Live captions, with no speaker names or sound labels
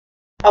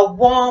A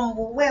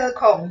warm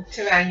welcome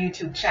to my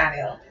YouTube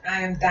channel.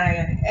 I am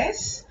Diane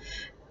S.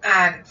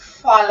 And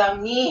follow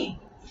me,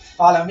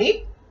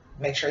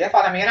 make sure you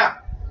follow me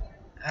up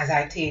as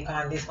I take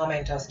on this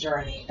momentous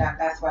journey.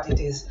 That's what it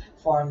is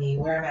for me.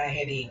 Where am I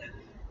heading?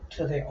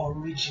 To the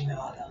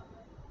original,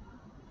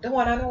 the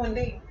one and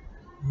only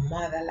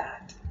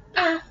motherland,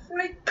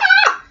 Africa.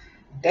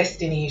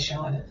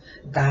 Destination,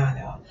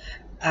 Ghana.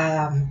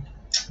 Um,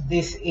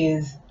 this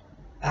is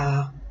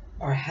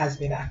or has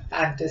been a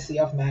fantasy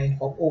of mine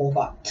for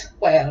over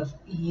 12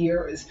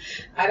 years.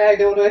 And I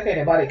don't know if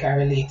anybody can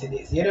relate to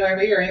this. You know,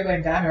 every year you go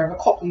in Ghana, every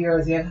couple of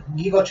years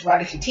you go through a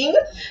little thing,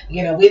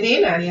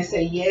 within, and you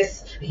say,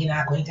 yes,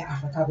 going to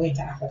Africa, going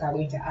to Africa,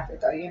 going to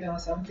Africa.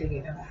 Something,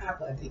 it never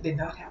happened. It did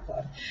not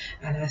happen.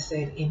 And I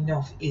said,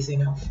 enough is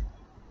enough.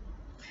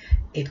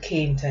 It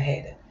came to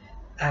head.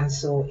 And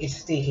so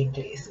it's taking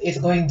place. It's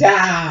going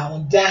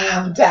down,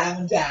 down,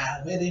 down,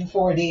 down. Within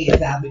 4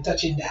 days, I'll be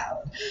touching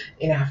down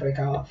in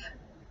Africa,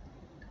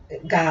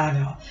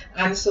 Ghana.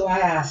 And so I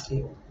ask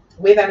you,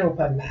 with an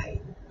open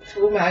mind,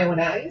 through my own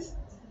eyes,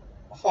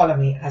 follow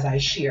me as I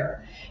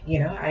share.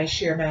 I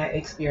share my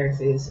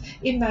experiences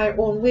in my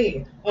own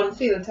way,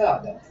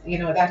 unfiltered.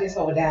 That is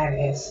how Diane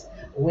S.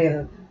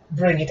 will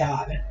bring it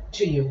on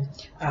to you.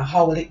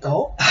 How will it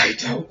go? I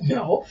don't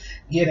know.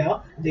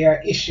 There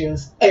are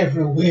issues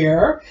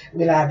everywhere.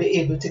 Will I be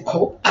able to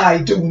cope? I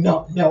do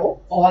not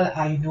know. All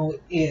I know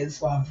is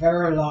for a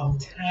very long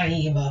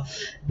time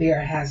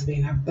there has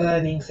been a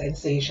burning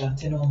sensation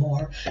to know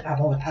more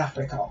about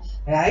Africa,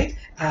 right?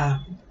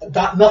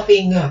 Got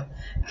nothing.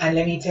 And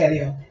let me tell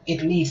you,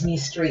 it leads me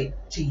straight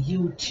to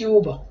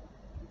YouTube.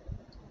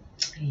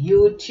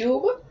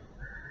 YouTube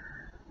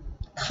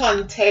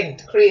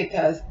content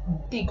creators,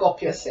 big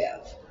up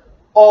yourself.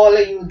 All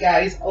of you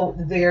guys out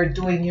there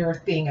doing your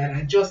thing, and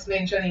I'm just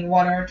mentioning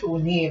one or two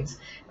names,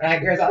 right?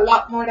 There's a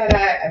lot more that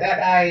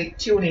I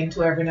tune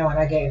into every now and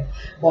again,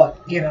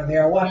 but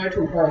there are one or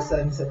two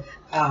persons,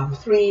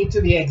 three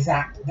to be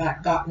exact,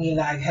 that got me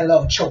like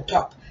hello choked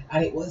up,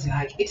 and it was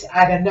like it's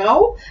either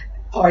now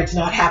or it's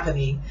not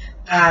happening.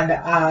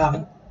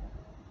 And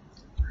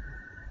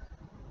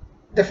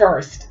the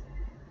first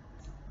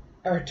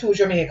are two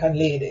Jamaican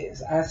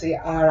ladies. I say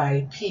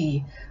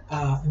R.I.P.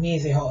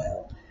 Maisie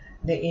Howell,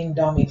 the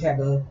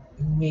indomitable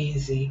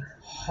Maisie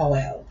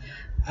Howell,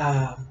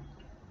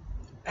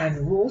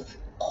 and Ruth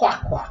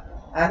Kwakwa.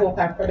 I hope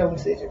I'm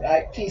pronouncing it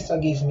right. Please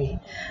forgive me.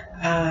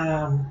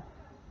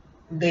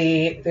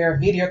 Their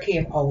video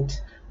came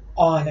out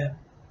on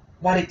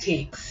what it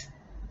takes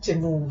to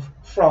move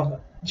from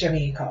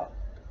Jamaica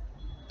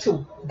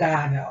to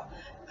Ghana,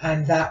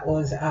 and that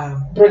was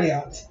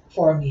brilliant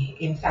for me.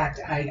 In fact,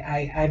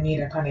 I made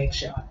a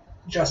connection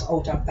just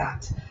out of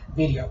that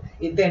video.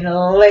 It then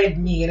led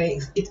me, and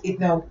it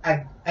now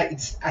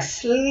it's a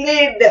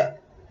slid.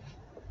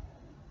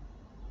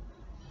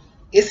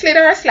 Is slid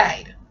or a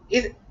slide?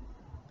 Is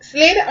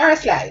slid or a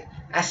slide?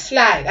 A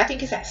slide. I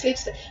think it's a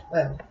slid.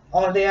 Well,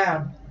 all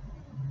the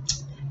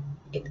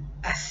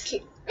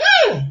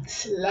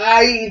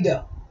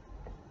slide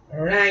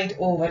right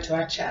over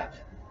to a chap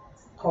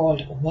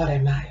called What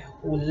Am I,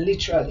 who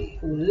literally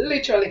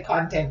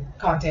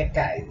content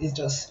guys is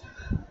just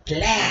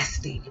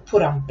blasting,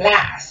 put on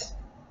blast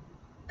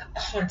the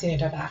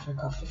continent of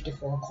Africa,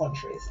 54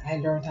 countries. I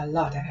learned a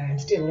lot, and I'm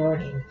still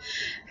learning.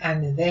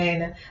 And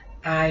then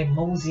I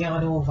mosey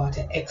on over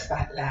to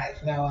Expat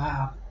Live.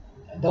 Now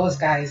those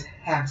guys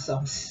have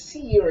some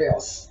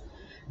serious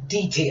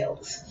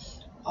details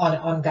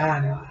on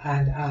Ghana,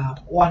 and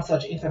one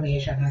such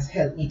information has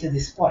helped me to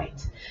this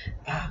point.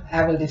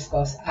 I will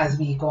discuss as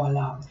we go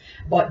along,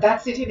 but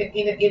that's it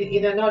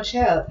in a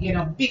nutshell.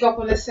 Big up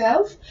on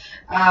yourself,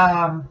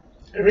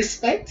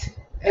 respect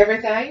every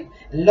time,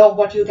 love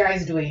what you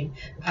guys doing,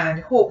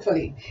 and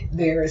hopefully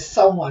there is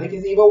someone, if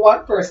it's even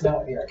one person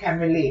out there, can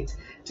relate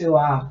to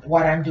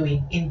what I'm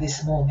doing in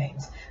this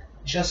moment.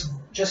 Just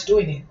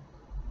doing it,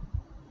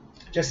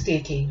 just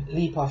taking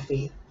leap of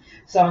faith.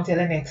 So until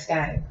the next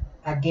time,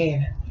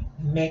 again,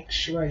 make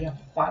sure you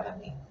follow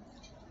me.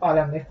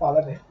 Follow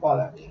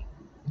me.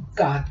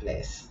 God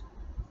bless.